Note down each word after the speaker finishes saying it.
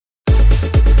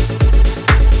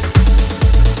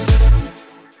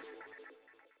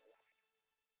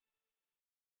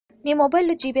మీ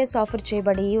మొబైల్లో GPS offer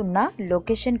చేయబడి ఉన్న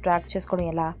లొకేషన్ ట్రాక్ చేసుకోవడం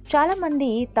ఎలా? చాలా మంది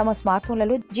తమ స్మార్ట్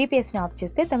ఫోన్లలో జీపీఎస్ ని ఆఫ్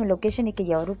చేస్తే తమ లొకేషన్ ఇక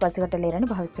ఎవరూ పసిగట్టలేరని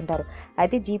భావిస్తుంటారు.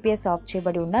 అయితే జీపీఎస్ ఆఫ్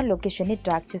చేయబడి ఉన్న లొకేషన్ ని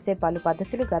ట్రాక్ చేసే పలు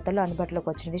పద్ధతులు గతంలో అందుబాటులోకి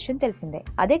వచ్చిన విషయం తెలిసిందే.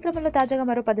 అదే క్రమంలో తాజాగా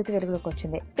మరో పద్ధతి వెలుగులోకి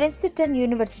వచ్చింది. ప్రిన్స్టన్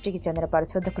యూనివర్సిటీకి చెందిన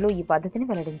పరిశోధకులు ఈ పద్ధతిని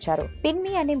వెల్లడించారు.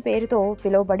 పిన్మీ అనే పేరుతో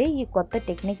పిలువబడే ఈ కొత్త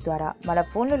టెక్నిక్ ద్వారా మన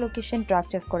ఫోన్ లో లొకేషన్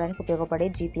ట్రాక్ చేసుకోవడానికి ఉపయోగపడే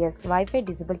జీపీఎస్ వైఫై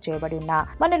డిజేబుల్ చేయబడి ఉన్న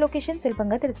మన లొకేషన్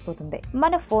సులభంగా తెలిసిపోతుంది.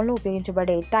 మన ఫోన్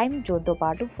ఉపయోగించబడే టైం జోన్ తో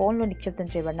పాటు ఫోన్ లో నిక్షిప్తం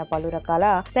చేయబడిన పలు రకాల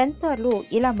సెన్సార్లు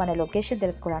ఇలా మన లొకేషన్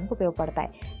తెలుసుకోవడానికి ఉపయోగపడతాయి.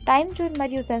 టైం జోన్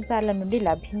మరియు సెన్సార్ల నుండి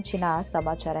లభించిన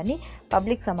సమాచారాన్ని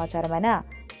పబ్లిక్ సమాచారమైన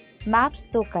మ్యాప్స్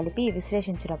తో కలిపి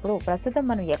విశ్లేషించినప్పుడు ప్రస్తుతం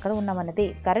మనం ఎక్కడ ఉన్నామన్నది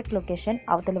కరెక్ట్ లొకేషన్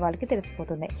అవతలి వాళ్ళకి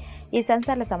తెలిసిపోతుంది. ఈ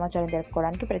సెన్సార్ల సమాచారం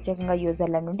తెలుసుకోవడానికి ప్రత్యేకంగా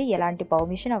యూజర్ల నుండి ఎలాంటి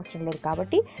పర్మిషన్ అవసరం లేదు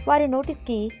కాబట్టి వారి నోటీస్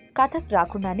కి కథకు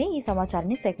రాకుండానే ఈ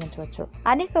సమాచారాన్ని సేకరించవచ్చు.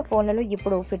 అనేక ఫోన్లలో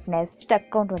ఇప్పుడు ఫిట్నెస్,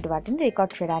 స్టెప్ కౌంట్ వంటి వాటిని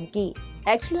రికార్డ్ చేయడానికి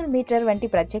యాక్సిలరోమీటర్ వంటి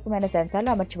ప్రత్యేకమైన సెన్సార్లు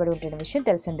అమర్చబడి ఉంటున్న విషయం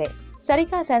తెలిసిందే.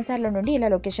 సరిగ్గా సెన్సార్ల నుండి ఇలా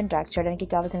లొకేషన్ ట్రాక్ చేయడానికి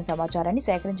కావలసిన సమాచారాన్ని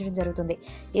సేకరించడం జరుగుతుంది.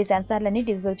 ఈ సెన్సార్లని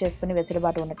డిజేబుల్ చేసుకునే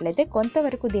వెసులుబాటు ఉన్నట్లయితే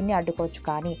కొంతవరకు దీన్ని అడ్డుకోవచ్చు.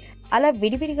 కానీ అలా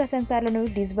విడివిడిగా సెన్సార్లను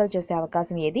డిజేబుల్ చేసే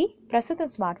అవకాశం ఏది ప్రస్తుతం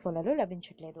స్మార్ట్ ఫోన్లలో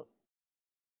లభించట్లేదు.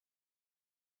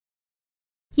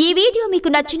 ఈ వీడియో మీకు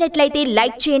నచ్చినట్లయితే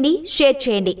లైక్ చేయండి, షేర్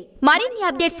చేయండి. మరిన్ని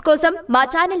అప్డేట్స్ కోసం మా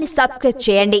ఛానల్ ని సబ్స్క్రైబ్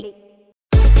చేయండి.